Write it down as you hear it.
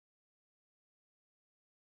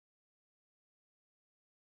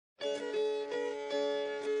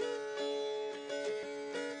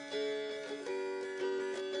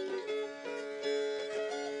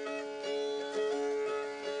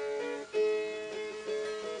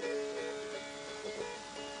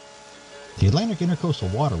The Atlantic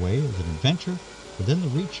Intracoastal Waterway is an adventure within the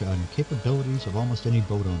reach and capabilities of almost any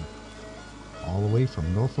boat owner. All the way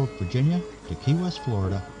from Norfolk, Virginia to Key West,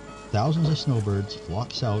 Florida, thousands of snowbirds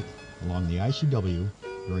flock south along the ICW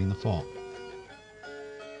during the fall.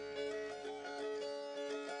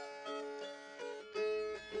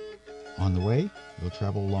 On the way, you'll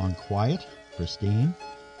travel along quiet, pristine,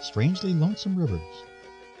 strangely lonesome rivers.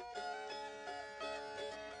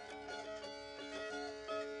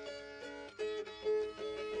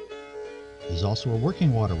 It is also a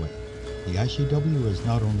working waterway. The ICW is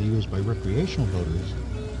not only used by recreational boaters,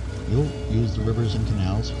 you'll use the rivers and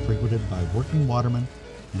canals frequented by working watermen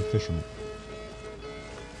and fishermen.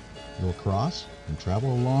 You'll cross and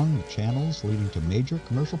travel along the channels leading to major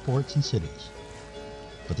commercial ports and cities.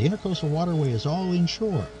 But the Intracoastal Waterway is all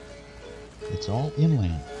inshore. It's all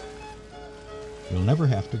inland. You'll never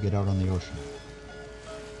have to get out on the ocean.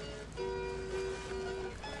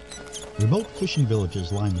 Remote fishing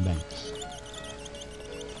villages line the banks.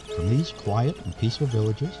 From these quiet and peaceful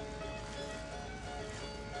villages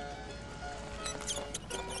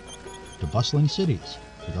to bustling cities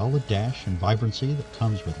with all the dash and vibrancy that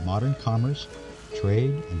comes with modern commerce,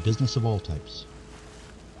 trade, and business of all types.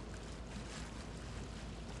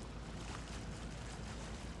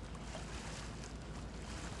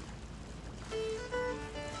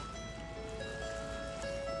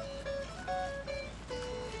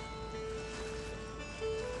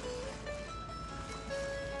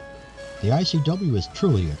 The ICW is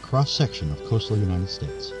truly a cross-section of coastal United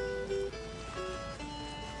States.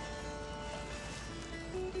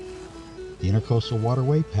 The Intracoastal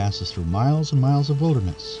Waterway passes through miles and miles of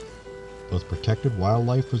wilderness, both protected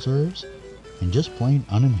wildlife reserves and just plain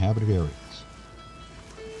uninhabited areas.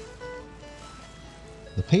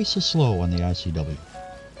 The pace is slow on the ICW.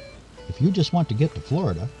 If you just want to get to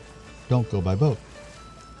Florida, don't go by boat.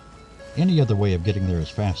 Any other way of getting there is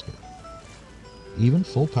faster. Even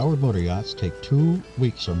full-powered motor yachts take 2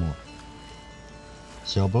 weeks or more.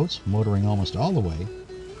 Sailboats, motoring almost all the way,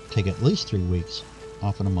 take at least 3 weeks,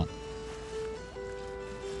 often a month.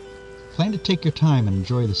 Plan to take your time and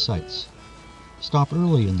enjoy the sights. Stop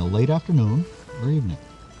early in the late afternoon or evening.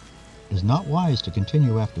 It is not wise to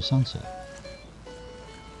continue after sunset.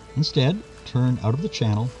 Instead, turn out of the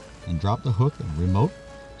channel and drop the hook in remote,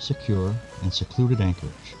 secure, and secluded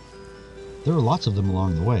anchorage. There are lots of them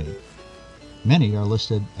along the way. Many are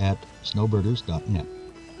listed at snowbirders.net.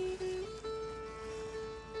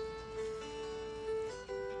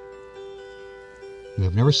 You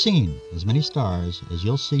have never seen as many stars as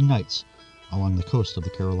you'll see nights along the coast of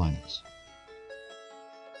the Carolinas.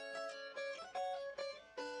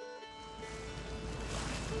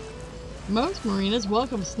 Most marinas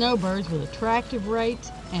welcome snowbirds with attractive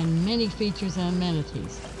rates and many features and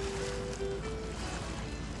amenities.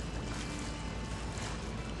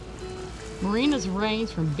 Marinas range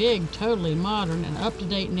from big, totally modern, and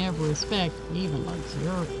up-to-date in every respect, even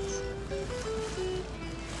luxurious.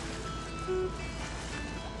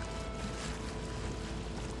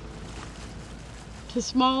 To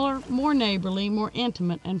smaller, more neighborly, more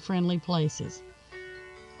intimate, and friendly places.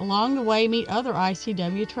 Along the way, meet other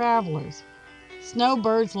ICW travelers.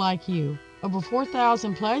 Snowbirds like you. Over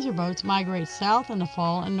 4,000 pleasure boats migrate south in the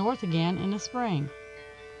fall and north again in the spring.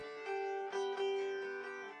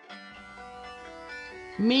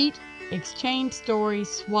 Meet, exchange stories,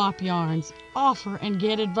 swap yarns, offer and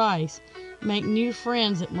get advice. Make new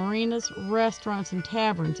friends at marinas, restaurants, and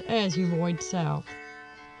taverns as you voyage south.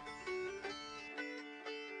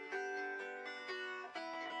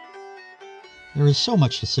 There is so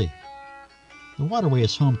much to see. The waterway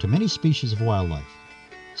is home to many species of wildlife.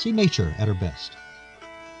 See nature at her best.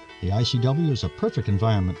 The ICW is a perfect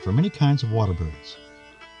environment for many kinds of water birds.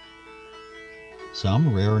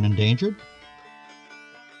 Some rare and endangered,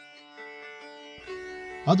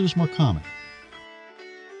 others more common.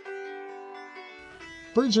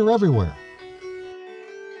 Birds are everywhere.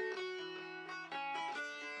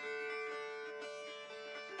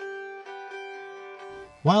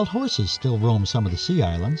 Wild horses still roam some of the sea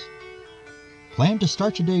islands. Plan to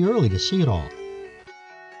start your day early to see it all.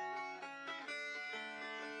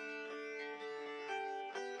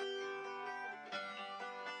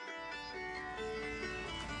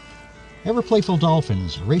 Ever playful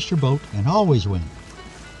dolphins race your boat and always win.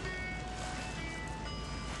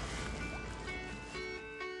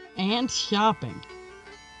 And shopping.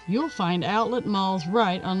 You'll find outlet malls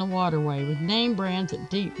right on the waterway with name brands at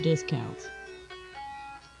deep discounts.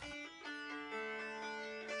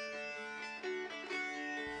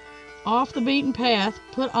 Off the beaten path,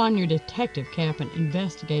 put on your detective cap and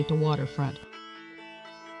investigate the waterfront.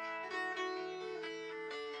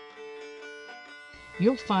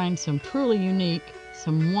 You'll find some truly unique,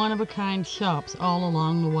 some one-of-a-kind shops all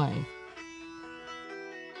along the way.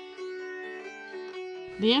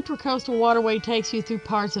 The Intracoastal Waterway takes you through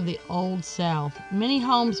parts of the Old South. Many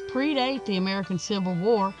homes predate the American Civil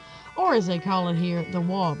War, or as they call it here, the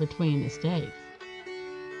war between the states.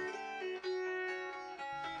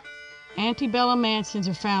 Antebellum mansions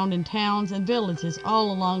are found in towns and villages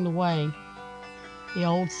all along the way, the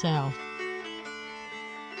Old South.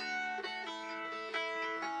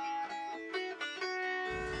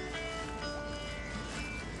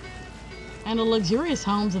 And the luxurious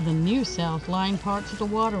homes of the New South line parts of the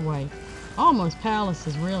waterway, almost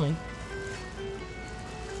palaces really.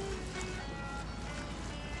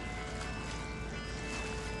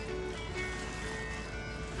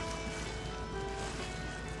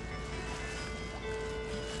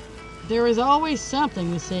 There is always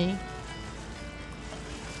something to see.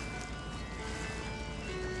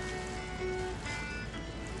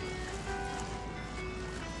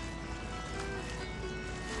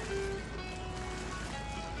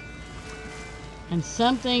 And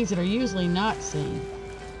some things that are usually not seen.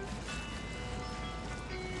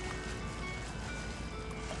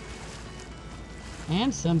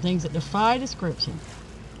 And some things that defy description.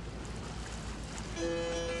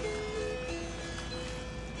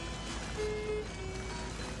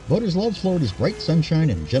 Boaters love Florida's bright sunshine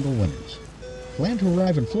and gentle winters. Plan to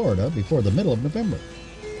arrive in Florida before the middle of November.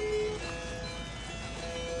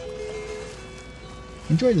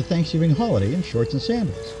 Enjoy the Thanksgiving holiday in shorts and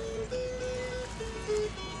sandals.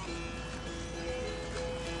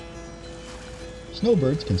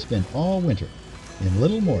 Snowbirds can spend all winter in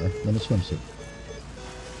little more than a swimsuit.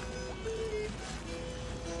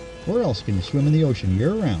 Where else can you swim in the ocean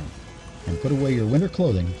year-round and put away your winter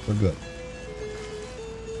clothing for good?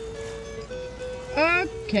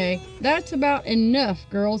 Okay, that's about enough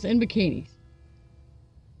girls in bikinis.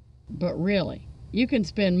 But really, you can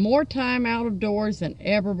spend more time out of doors than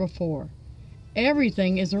ever before.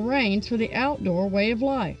 Everything is arranged for the outdoor way of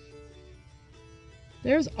life.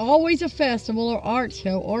 There's always a festival or art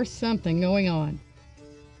show or something going on.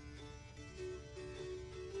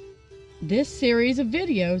 This series of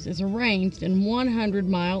videos is arranged in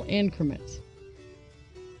 100-mile increments.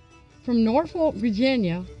 From Norfolk,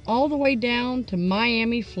 Virginia, all the way down to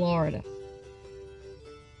Miami, Florida.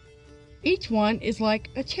 Each one is like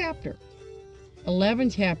a chapter, 11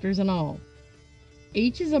 chapters in all.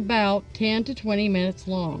 Each is about 10 to 20 minutes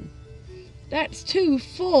long. That's 2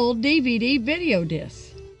 full DVD video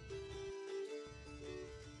discs.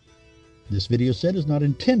 This video set is not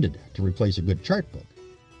intended to replace a good chart book.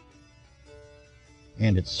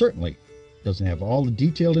 And it certainly doesn't have all the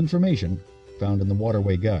detailed information found in the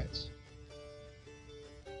waterway guides.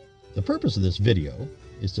 The purpose of this video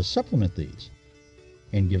is to supplement these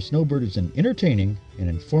and give snowbirders an entertaining and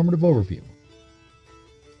informative overview,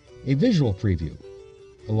 a visual preview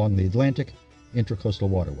along the Atlantic Intracoastal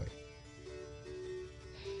Waterway.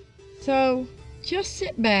 So just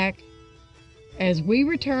sit back as we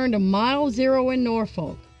return to Mile Zero in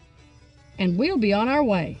Norfolk, and we'll be on our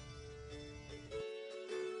way.